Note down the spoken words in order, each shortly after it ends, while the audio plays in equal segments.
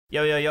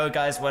Yo, yo, yo,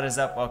 guys, what is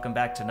up? Welcome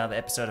back to another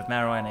episode of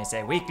Marijuana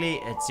SA Weekly.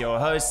 It's your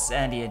hosts,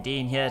 Andy and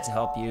Dean, here to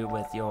help you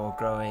with your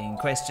growing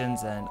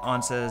questions and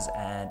answers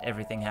and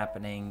everything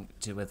happening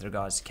with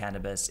regards to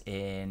cannabis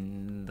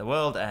in the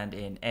world and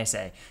in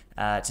SA.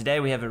 Today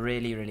we have a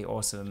really, really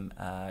awesome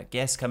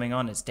guest coming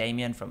on. It's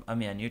Damien from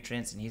Umia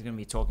Nutrients, and he's going to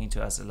be talking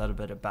to us a little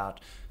bit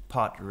about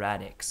pot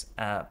radix.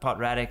 Pot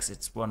radix,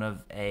 it's one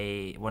of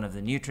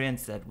the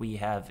nutrients that we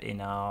have in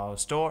our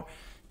store,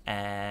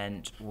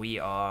 and we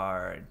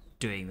are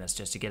doing this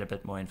just to get a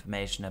bit more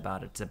information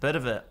about it. It's a bit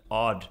of an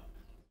odd,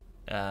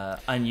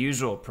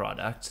 unusual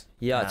product.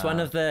 Yeah, it's one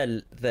of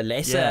the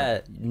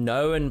lesser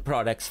known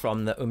products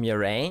from the Umia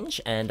range,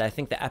 and I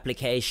think the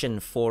application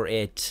for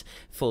it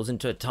falls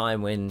into a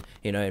time when,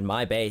 you know, in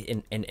my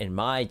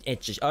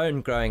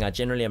own growing, I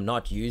generally am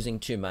not using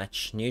too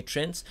much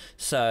nutrients.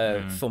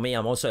 So for me,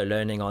 I'm also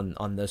learning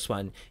on this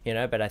one, you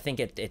know, but I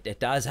think it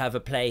does have a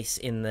place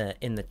in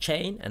the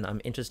chain, and I'm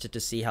interested to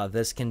see how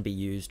this can be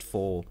used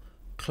for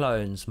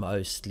clones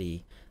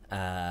mostly.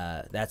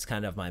 That's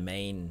kind of my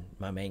main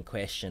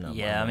question.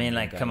 I mean,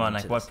 like, come on,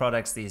 like, what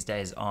products these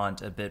days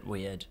aren't a bit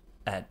weird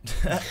at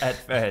at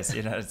first?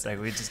 You know, it's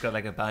like we just got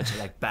like a bunch of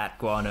like bat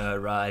guano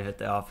arrive at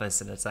the office,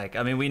 and it's like,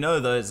 I mean, we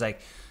know those,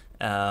 like,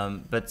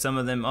 but some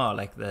of them are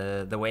like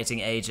the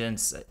waiting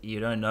agents. You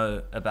don't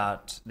know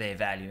about their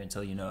value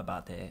until you know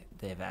about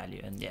their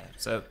value, and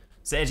so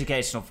it's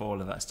educational for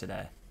all of us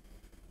today.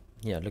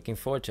 Yeah, looking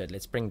forward to it.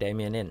 Let's bring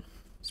Damien in.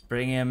 Let's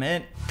bring him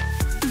in.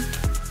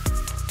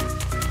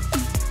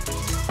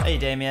 Hey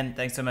Damien,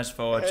 thanks so much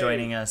for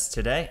joining us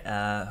today.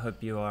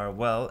 Hope you are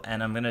well,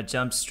 and I'm going to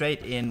jump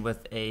straight in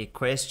with a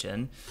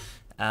question.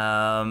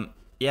 Why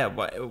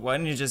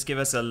don't you just give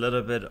us a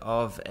little bit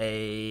of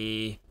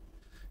a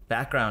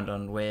background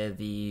on where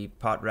the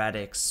pot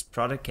radix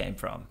product came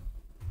from?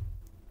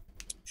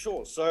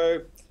 Sure.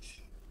 So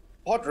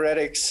pot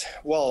radix,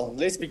 well,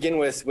 let's begin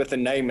with the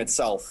name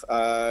itself.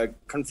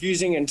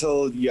 Confusing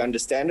until you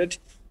understand it.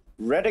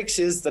 Radix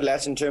is the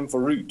Latin term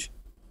for root.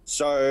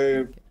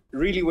 So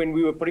really, when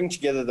we were putting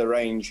together the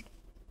range,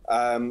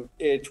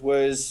 it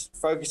was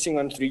focusing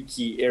on three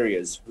key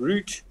areas: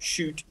 root,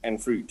 shoot,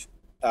 and fruit.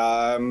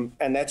 And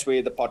that's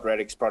where the pot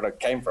radix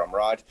product came from,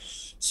 right?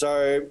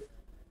 So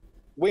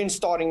when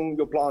starting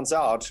your plants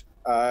out,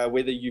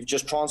 whether you've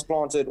just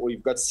transplanted or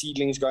you've got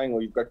seedlings going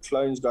or you've got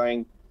clones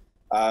going,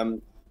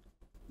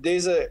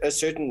 there's a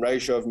certain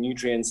ratio of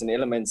nutrients and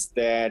elements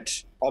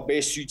that are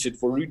best suited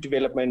for root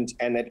development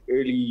and that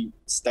early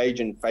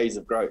stage and phase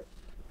of growth.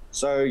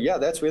 So yeah,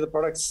 that's where the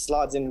product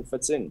slides in and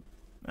fits in.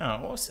 Oh,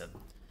 awesome.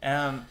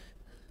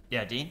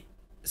 Dean?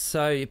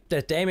 So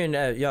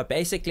Damien,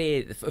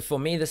 basically for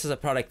me, this is a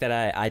product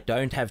that I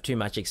don't have too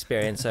much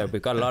experience. So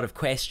we've got a lot of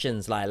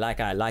questions,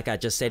 like I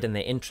just said in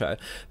the intro.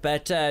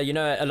 But you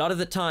know, a lot of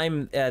the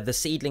time, the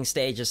seedling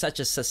stage is such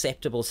a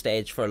susceptible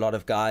stage for a lot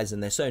of guys,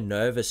 and they're so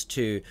nervous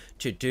to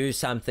do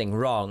something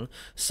wrong.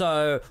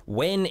 So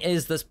when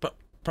is this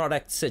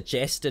product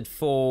suggested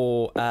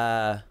for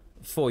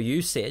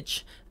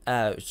usage?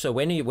 So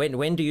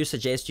when do you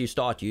suggest you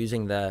start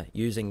using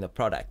the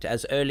product?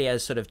 As early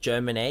as sort of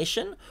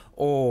germination,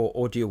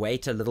 or do you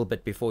wait a little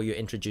bit before you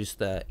introduce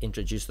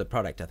the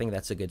product? I think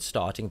that's a good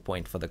starting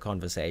point for the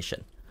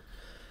conversation.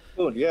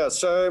 Good, yeah.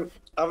 So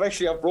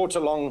I've brought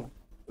along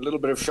a little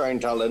bit of show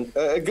and tell, and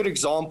a good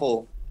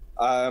example.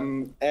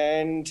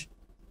 And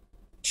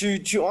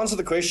to answer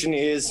the question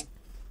is,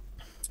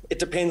 it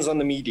depends on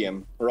the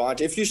medium,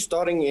 right? If you're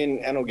starting in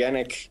an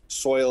organic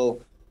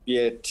soil, be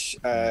it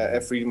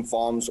Freedom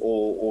Farms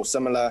or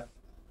similar,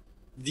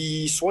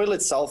 the soil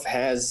itself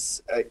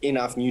has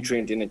enough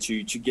nutrient in it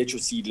to get your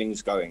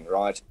seedlings going,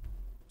 right?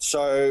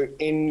 So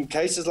in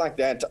cases like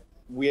that,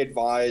 we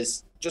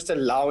advise just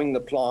allowing the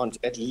plant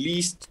at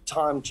least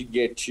time to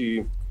get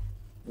to,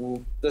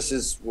 this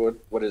is what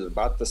is it,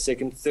 about the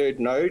second, third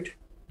node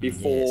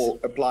before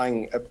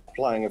applying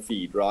a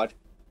feed, right?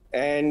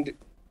 And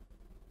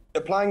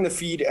applying the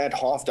feed at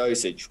half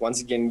dosage.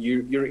 Once again,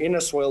 you're in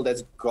a soil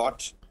that's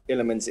got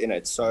elements in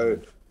it, so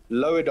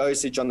lower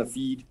dosage on the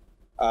feed,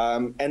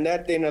 and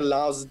that then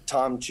allows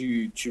time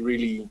to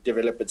really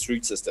develop its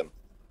root system.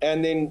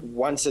 And then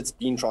once it's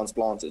been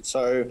transplanted,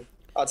 so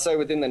I'd say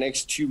within the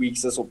next 2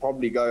 weeks, this will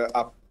probably go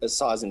up a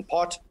size in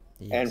pot.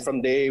 Yes. And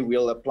from there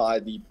we'll apply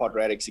the pot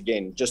radix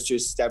again, just to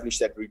establish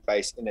that root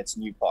base in its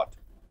new pot.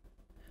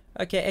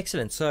 Okay,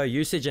 excellent. So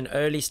usage in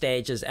early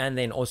stages and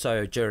then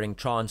also during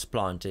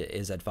transplant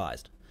is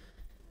advised.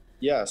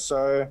 Yeah,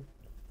 so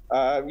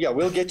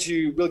we'll get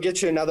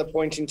to another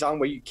point in time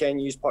where you can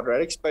use pot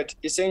radix, but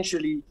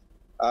essentially,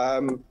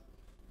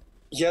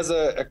 here's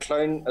a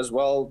clone as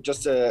well,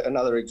 just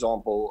another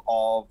example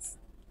of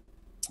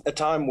a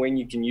time when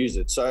you can use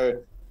it.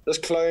 So this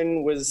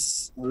clone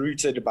was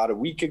rooted about a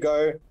week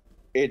ago.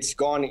 It's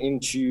gone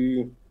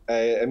into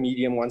a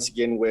medium once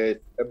again with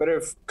a bit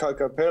of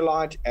cocoa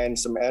perlite and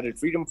some added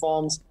Freedom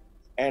Farms,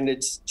 and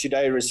it's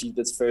today received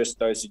its first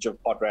dosage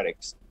of pot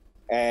radix.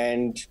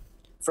 And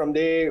from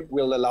there,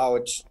 we'll allow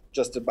it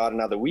just about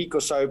another week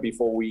or so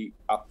before we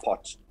up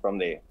pot from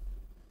there.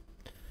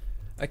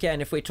 Okay,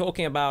 and if we're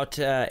talking about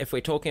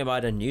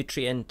a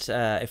nutrient,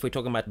 if we're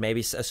talking about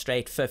maybe a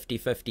straight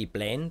 50-50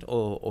 blend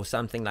or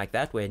something like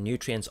that, where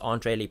nutrients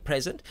aren't really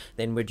present,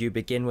 then would you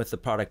begin with the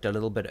product a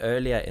little bit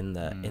earlier in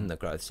the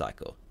growth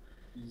cycle?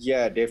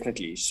 Yeah,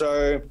 definitely.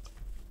 So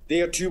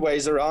there are two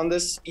ways around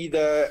this.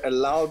 Either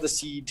allow the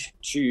seed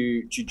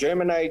to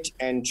germinate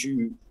and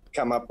to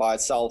come up by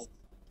itself.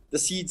 The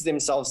seeds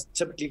themselves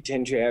typically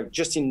tend to have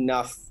just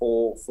enough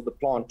for the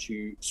plant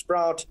to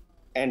sprout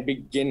and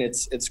begin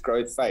its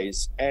growth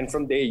phase. And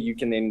from there, you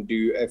can then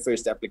do a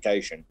first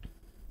application.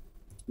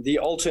 The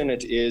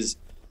alternate is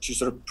to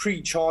sort of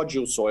pre-charge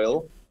your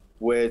soil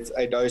with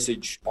a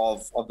dosage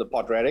of the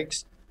pot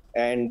radix.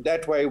 And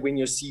that way, when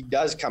your seed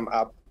does come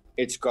up,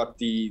 it's got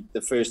the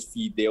first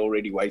feed there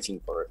already waiting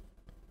for it.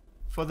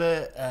 For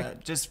the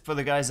just for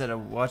the guys that are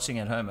watching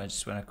at home, I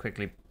just want to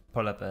quickly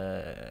pull up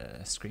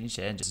a screen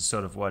share and just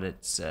sort of what it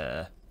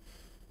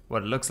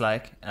looks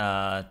like.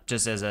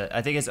 Just as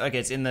I think it's okay.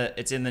 It's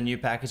in the new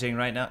packaging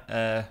right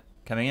now,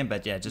 coming in.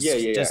 But yeah,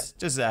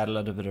 just add a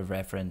little bit of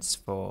reference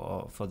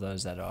for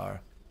those that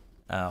are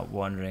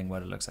wondering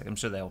what it looks like. I'm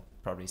sure they'll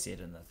probably see it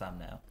in the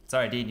thumbnail.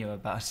 Sorry, Dean, you were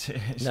about to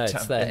No,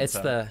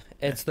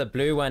 it's the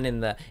blue one in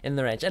the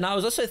range. And I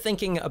was also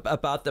thinking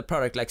about the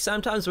product. Like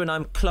sometimes when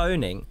I'm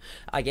cloning,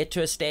 I get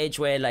to a stage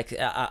where like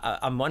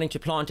I'm wanting to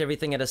plant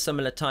everything at a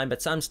similar time,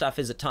 but some stuff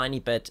is a tiny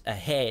bit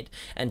ahead.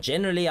 And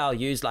generally, I'll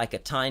use like a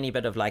tiny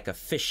bit of like a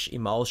fish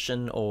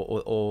emulsion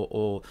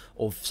or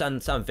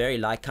some very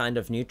light kind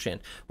of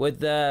nutrient.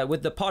 Would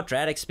the pot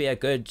radix be a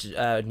good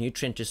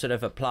nutrient to sort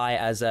of apply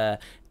as a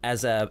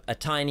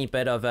tiny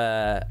bit of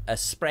a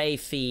spray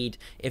feed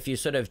if you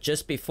sort of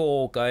just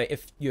before go,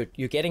 if you're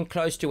getting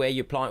close to where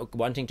you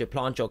wanting to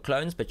plant your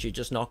clones, but you're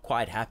just not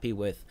quite happy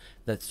with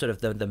the sort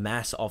of the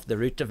mass of the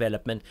root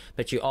development,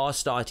 but you are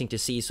starting to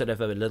see sort of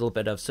a little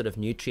bit of sort of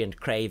nutrient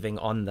craving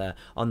on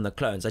the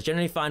clones. I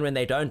generally find when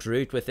they don't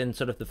root within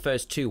sort of the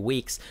first 2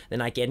 weeks,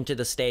 then I get into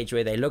the stage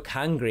where they look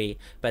hungry,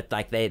 but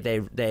like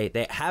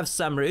they have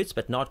some roots,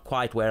 but not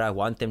quite where I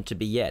want them to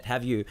be yet.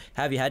 Have you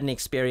had any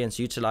experience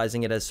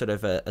utilizing it as sort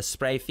of a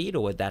spray feed,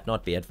 or would that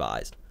not be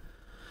advised?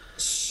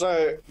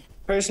 So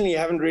personally,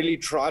 I haven't really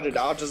tried it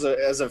out as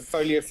a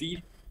foliar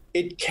feed.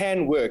 It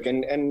can work,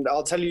 and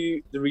I'll tell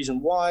you the reason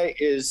why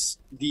is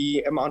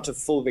the amount of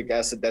fulvic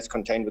acid that's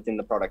contained within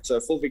the product. So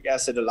fulvic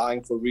acid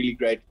allowing for really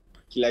great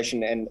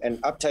chelation and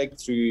uptake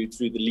through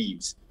the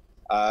leaves.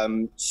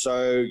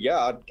 So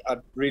yeah,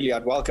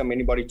 I'd welcome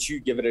anybody to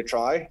give it a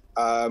try.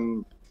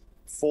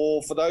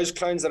 For those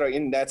clones that are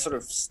in that sort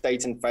of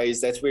state and phase,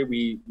 that's where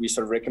we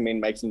sort of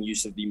recommend making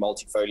use of the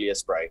multifoliar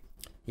spray.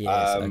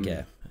 Yes,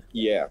 okay.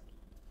 Yeah.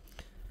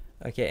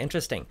 Okay,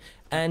 interesting.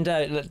 And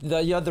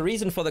the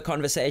reason for the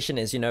conversation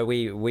is, you know,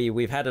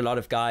 we've had a lot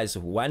of guys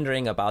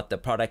wondering about the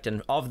product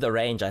and of the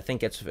range. I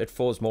think it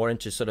falls more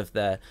into sort of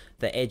an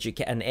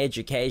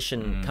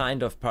education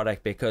kind of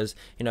product, because,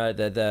 you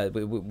know,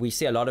 we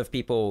see a lot of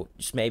people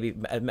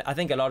I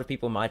think a lot of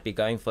people might be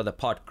going for the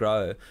pot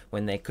grow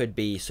when they could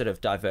be sort of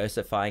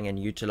diversifying and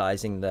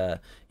utilizing the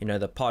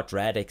pot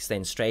radix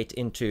then straight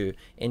into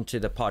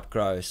the pot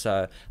grow.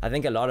 So I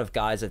think a lot of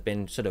guys have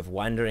been sort of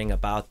wondering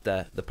about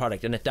the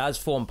product, and it does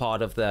form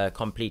part of the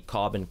complete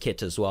carbon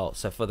kit as well.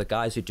 So for the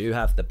guys who do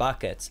have the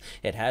buckets,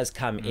 it has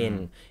come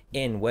in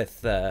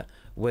with the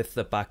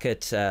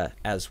bucket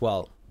as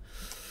well.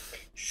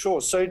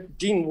 Sure. So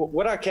Dean,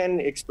 what I can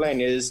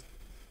explain is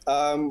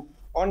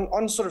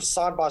on sort of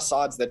side by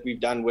sides that we've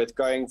done with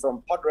going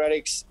from pot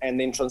radix and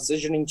then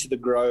transitioning to the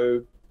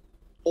grow,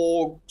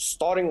 or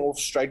starting off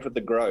straight with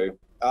the grow,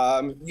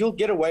 you'll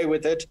get away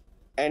with it.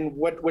 And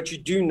what you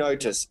do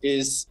notice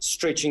is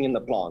stretching in the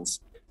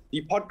plants. The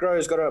pot grow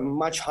has got a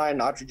much higher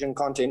nitrogen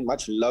content,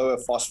 much lower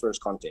phosphorus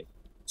content.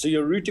 So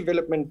your root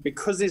development,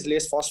 because there's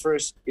less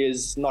phosphorus,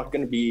 is not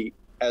going to be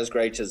as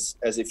great as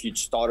if you'd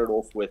started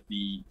off with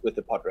the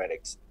pot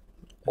radix.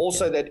 Okay.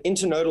 Also, that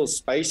internodal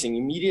spacing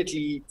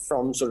immediately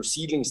from sort of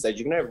seedling stage,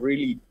 you can have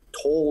really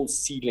tall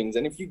seedlings.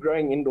 And if you're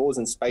growing indoors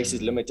and space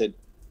is limited,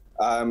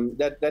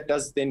 that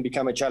does then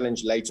become a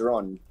challenge later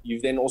on.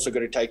 You've then also got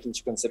to take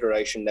into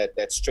consideration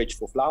that stretch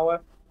for flower.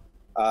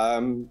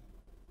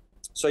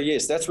 So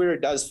yes, that's where it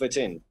does fit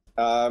in.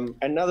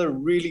 Another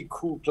really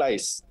cool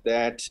place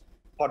that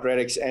pot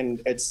radix,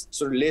 and it's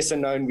sort of lesser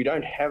known, we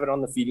don't have it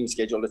on the feeding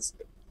schedule. It's,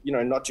 you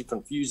know, not to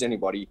confuse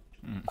anybody,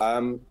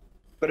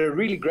 but a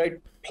really great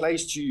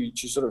place to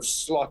sort of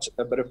slot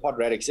a bit of pot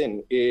radix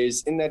in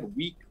is in that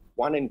week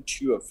 1 and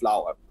 2 of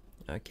flower.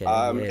 Okay.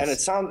 And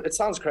it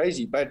sounds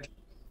crazy, but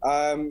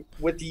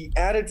with the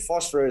added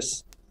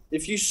phosphorus,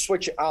 if you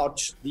switch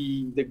out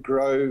the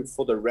grow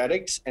for the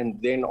radix and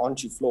then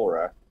onto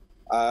flora,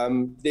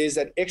 there's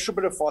that extra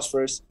bit of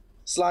phosphorus,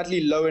 slightly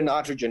lower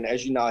nitrogen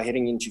as you're now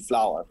heading into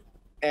flower,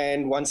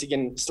 and once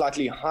again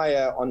slightly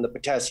higher on the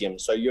potassium.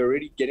 So you're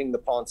already getting the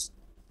plants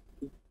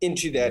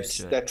into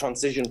that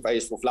transition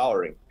phase for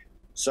flowering.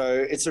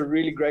 So it's a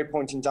really great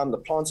point in time. The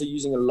plants are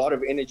using a lot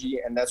of energy,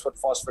 and that's what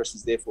phosphorus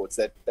is there for. It's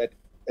that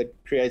it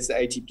creates the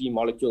ATP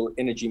molecule,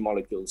 energy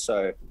molecule.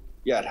 So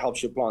yeah, it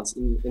helps your plants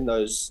in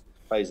those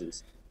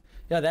phases.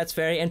 Yeah, that's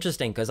very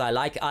interesting because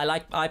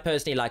I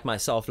personally like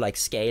myself like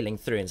scaling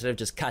through instead of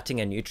just cutting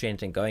a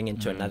nutrient and going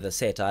into another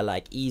set. I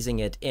like easing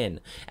it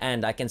in,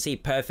 and I can see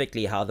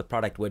perfectly how the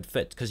product would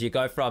fit because you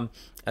go from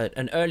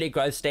an early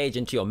growth stage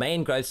into your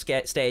main growth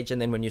stage,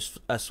 and then when you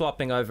are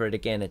swapping over it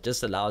again, it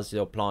just allows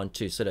your plant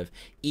to sort of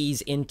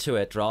ease into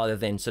it rather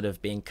than sort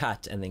of being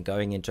cut and then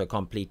going into a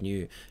complete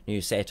new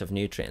set of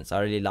nutrients. I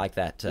really like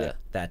that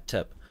that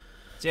tip.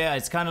 So yeah,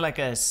 it's kind of like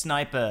a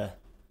sniper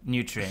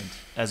nutrient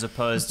as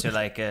opposed to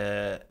like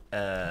a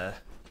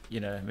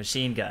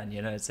machine gun.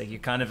 It's like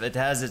it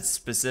has its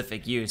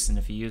specific use, and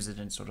if you use it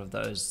in sort of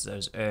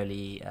those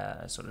early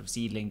sort of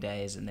seedling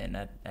days, and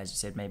then as you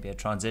said, maybe a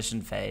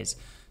transition phase,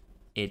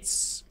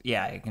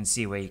 I can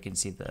see where you can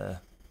see the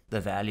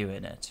value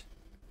in it.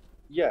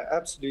 Yeah,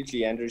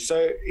 absolutely, Andrew.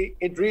 So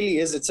it really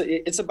is.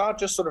 It's about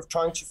just sort of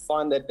trying to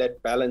find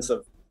that balance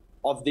of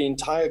the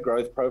entire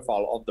growth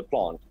profile of the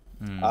plant.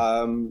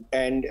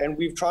 And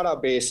we've tried our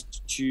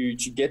best to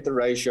get the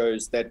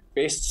ratios that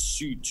best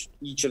suit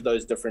each of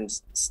those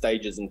different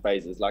stages and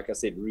phases. Like I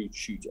said, root,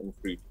 shoot, and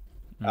fruit.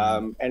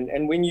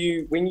 And when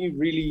you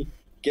really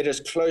get as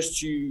close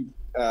to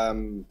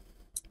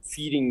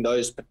feeding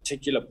those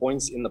particular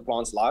points in the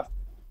plant's life,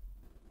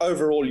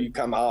 overall you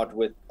come out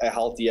with a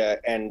healthier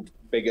and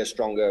bigger,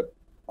 stronger,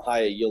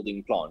 higher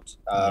yielding plant.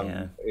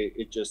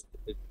 It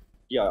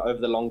over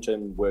the long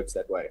term works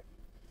that way.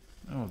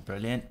 Oh,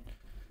 brilliant.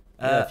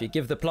 If you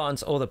give the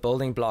plants all the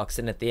building blocks,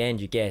 and at the end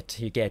you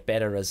get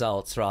better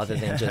results rather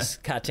than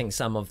just cutting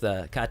some of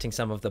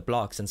the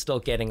blocks and still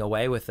getting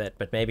away with it,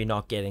 but maybe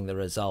not getting the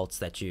results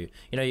that you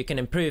can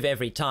improve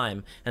every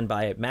time, and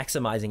by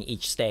maximizing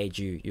each stage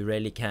you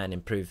really can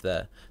improve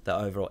the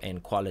overall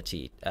end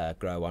quality,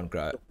 grow on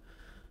grow.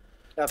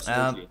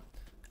 Absolutely.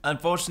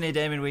 Unfortunately,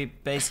 Damien, we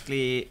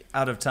basically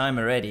out of time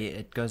already.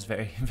 It goes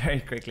very, very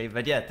quickly.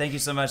 But yeah, thank you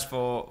so much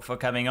for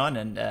coming on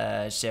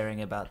and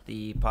sharing about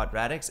the pot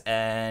radix.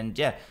 And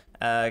yeah,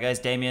 guys,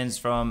 Damien's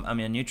from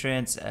Amia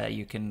Nutrients.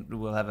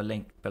 We'll have a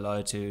link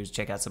below to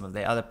check out some of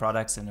their other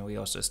products, and we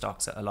also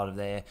stock a lot of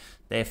their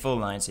full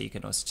line, so you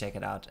can also check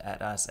it out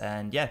at us.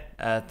 And yeah,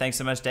 thanks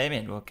so much,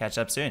 Damien. We'll catch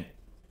up soon.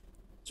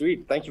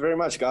 Sweet. Thank you very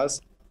much,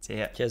 guys. See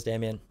ya. Cheers,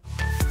 Damien.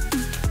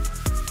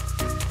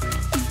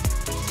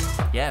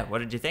 Yeah, what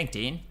did you think,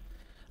 Dean?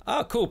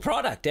 Oh, cool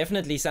product.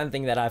 Definitely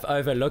something that I've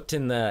overlooked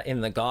in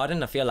the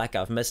garden. I feel like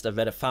I've missed a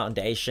bit of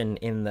foundation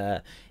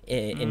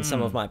in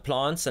some of my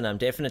plants, and I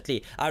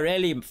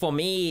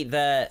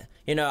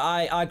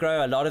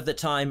grow a lot of the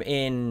time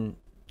in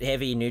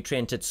heavy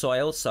nutriented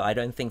soil, so I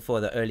don't think for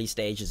the early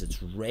stages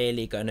it's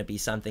really going to be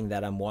something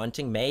that I'm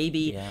wanting.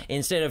 Maybe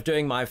instead of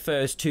doing my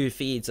first 2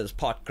 feeds as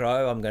pot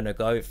grow, I'm going to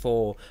go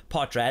for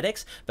pot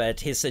radix. But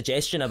his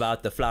suggestion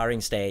about the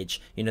flowering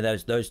stage,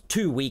 those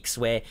 2 weeks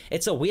where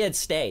it's a weird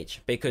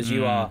stage because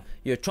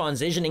you're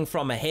transitioning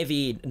from a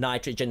heavy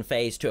nitrogen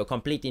phase to a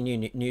completely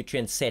new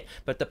nutrient set,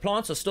 but the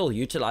plants are still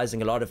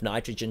utilizing a lot of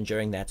nitrogen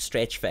during that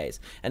stretch phase.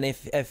 And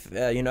if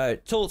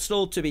it's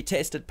still to be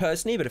tested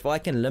personally, but if I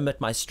can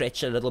limit my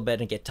stretch a little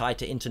bit and get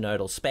tighter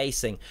internodal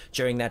spacing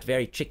during that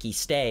very tricky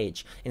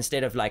stage,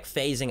 instead of like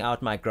phasing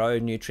out my grow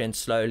nutrient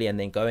slowly and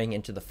then going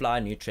into the flower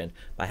nutrient,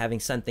 by having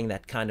something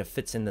that kind of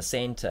fits in the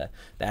center,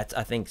 that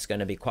I think is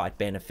going to be quite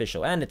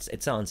beneficial. And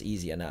it sounds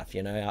easy enough.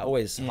 I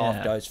always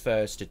half dose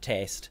first to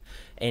test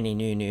any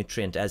new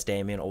nutrient, as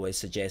Damien always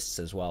suggests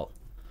as well.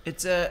 I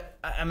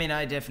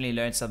definitely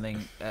learned something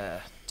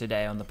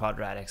today on the pot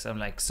radix.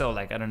 I'm I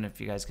don't know if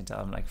you guys can tell,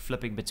 I'm like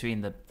flipping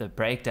between the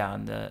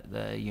breakdown, the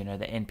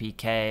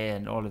NPK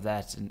and all of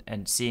that,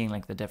 and seeing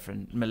like the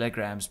different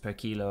milligrams per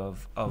kilo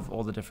of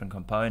all the different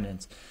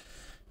components.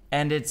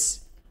 And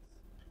it's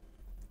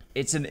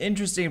an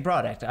interesting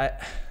product.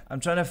 I'm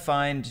trying to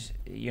find,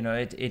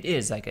 it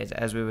is like,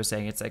 as we were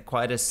saying, it's like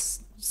quite a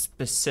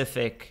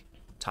specific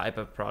type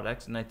of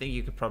product, and I think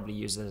you could probably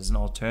use it as an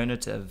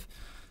alternative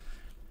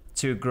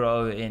to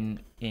grow in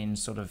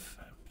sort of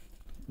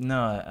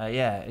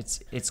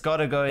it's got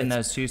to go in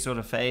those 2 sort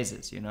of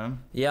phases,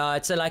 Yeah,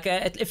 it's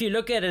if you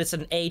look at it, it's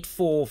an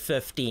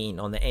 8-4-15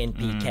 on the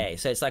NPK.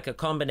 So it's like a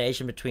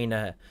combination between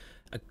a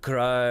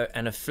grow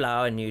and a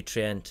flower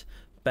nutrient,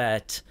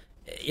 but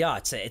yeah,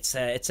 it's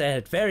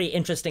a very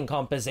interesting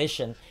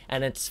composition,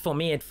 and for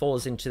me it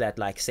falls into that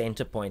like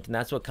center point, and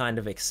that's what kind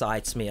of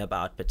excites me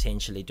about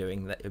potentially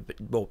doing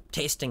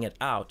testing it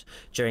out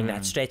during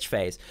that stretch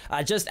phase.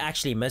 I just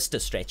actually missed a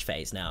stretch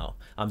phase now.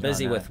 I'm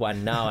busy with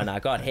one now, and I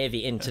got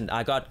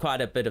I got quite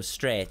a bit of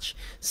stretch.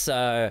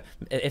 So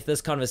if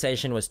this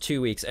conversation was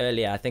 2 weeks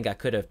earlier, I think I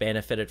could have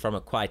benefited from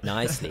it quite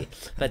nicely.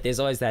 But there's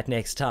always that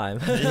next time.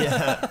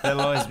 Yeah,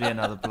 there'll always be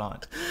another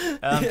plant.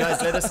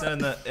 Guys, let us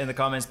know in the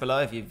comments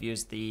below if you've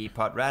used the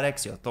pot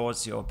radix, your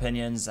thoughts, your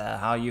opinions,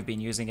 how you've been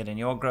using it in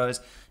your grows,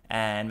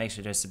 and make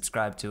sure to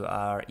subscribe to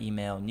our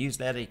email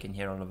newsletter. You can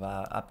hear all of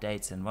our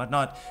updates and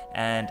whatnot.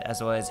 And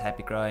as always,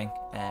 happy growing,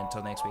 and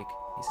until next week,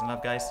 peace and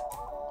love, guys.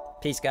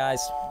 Peace,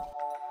 guys.